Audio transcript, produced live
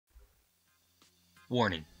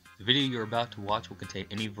Warning: the video you are about to watch will contain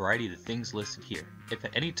any variety of the things listed here. If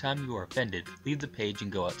at any time you are offended, leave the page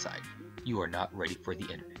and go outside. You are not ready for the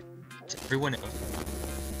internet. To everyone else.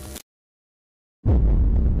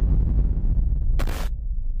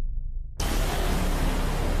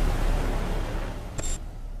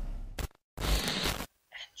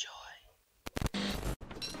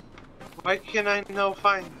 Why can't I no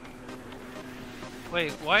find?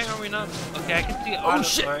 Wait, why are we not? Okay, I can see auto. Oh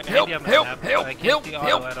shit! Or Help! Andy on my Help! map, Help! but I can't Help! see auto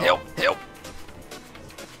Help! at all. Help! Help!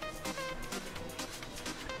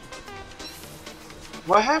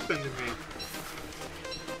 What happened to me?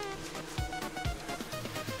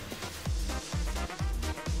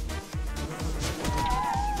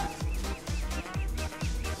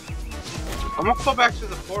 I'm gonna go back to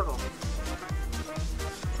the portal.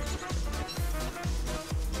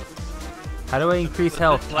 How do I increase With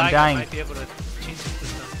health? this I'm lag, dying. I might be able to change the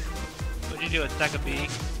system. What'd you do? Attack a bee?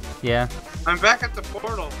 Yeah. I'm back at the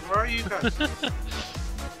portal. Where are you guys?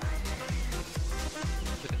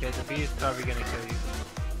 Okay, the bee is probably gonna kill you.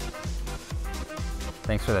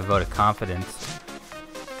 Thanks for that vote of confidence.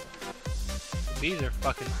 The bees are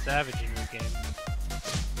fucking savage in this game.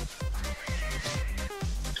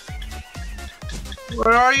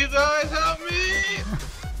 Where are you guys? Help me!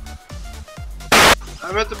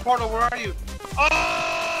 I'm at the portal. Where are you?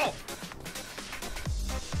 Oh!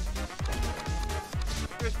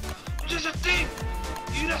 There's a thing!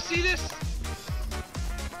 You not see this?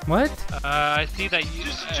 What? I see that you.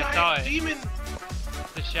 There's a I saw giant it. demon!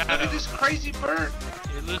 The shadow. Look at this crazy bird!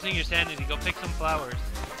 You're losing your sanity. Go pick some flowers.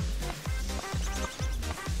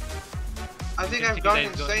 I think Just I've keep gone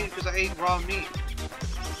your days insane because I ate raw meat.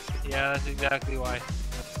 Yeah, that's exactly why.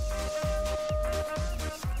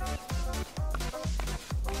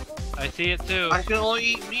 I see it too. I can only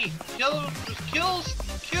eat meat. Kill him! Just kill!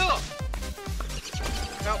 Kill!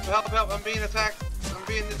 Help! Help! Help! I'm being attacked. I'm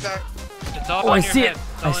being attacked. It's all Oh, on I your see head. it!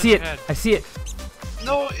 It's I all in see your it! head. I see it!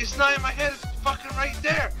 No, it's not in my head. It's fucking right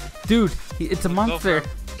there. Dude, it's a Go monster. for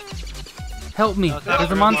it. Help me! No, it's not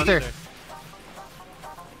There's a real monster. It's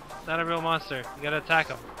not a real monster. You gotta attack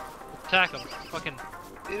him. Attack him. Fucking.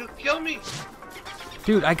 It'll kill me.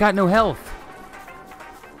 Dude, I got no health.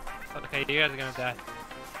 Okay, you guys are gonna die.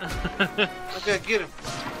 Okay, get him.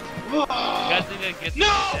 You guys need to get No!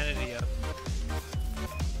 the sanity up.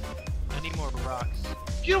 I need more rocks.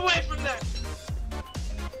 Get away from that.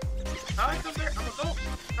 How I come there? I'm a ghost.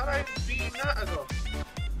 How do I be not a ghost?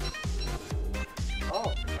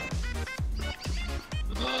 Oh.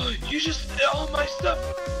 You just all my stuff.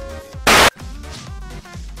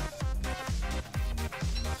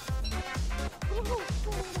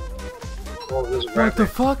 Oh, there's a What rabbit. the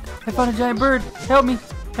fuck? I found a giant bird. Help me!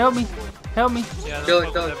 Help me! Help me! Yeah, Kill those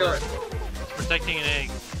it, kill it, bubbles kill it. everywhere. It's protecting an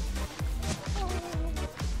egg.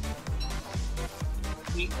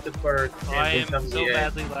 Eat the bird Oh, and I am become so the egg.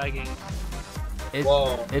 badly lagging. It,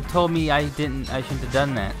 it told me I shouldn't have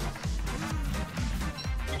done that.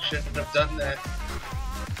 You shouldn't have done that.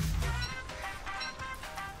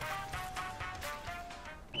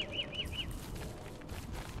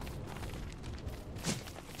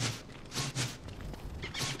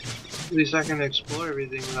 At least I can explore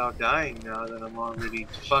everything without dying now that I'm already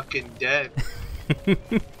fucking dead.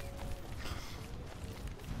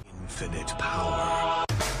 Infinite power.